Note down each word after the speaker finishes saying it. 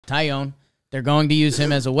Taillon. They're going to use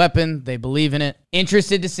him as a weapon. They believe in it.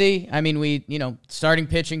 Interested to see. I mean, starting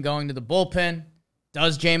pitching, going to the bullpen.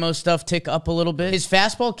 Does JMO's stuff tick up a little bit? His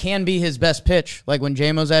fastball can be his best pitch. Like when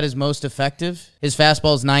JMO's at his most effective, his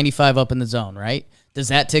fastball is 95 up in the zone, right? Does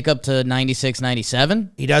that tick up to 96,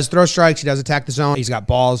 97? He does throw strikes. He does attack the zone. He's got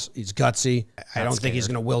balls. He's gutsy. I don't think he's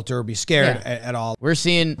going to wilt or be scared at all. We're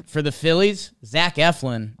seeing, for the Phillies, Zach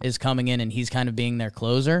Eflin is coming in, and he's kind of being their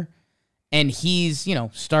closer. And he's,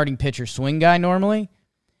 starting pitcher swing guy normally.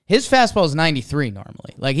 His fastball is 93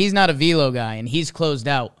 normally. Like, he's not a velo guy, and he's closed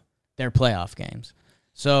out their playoff games.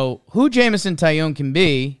 So who Jameson Taillon can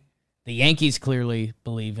be, the Yankees clearly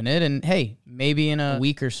believe in it. And, hey, maybe in a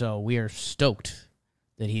week or so, we are stoked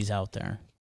that he's out there.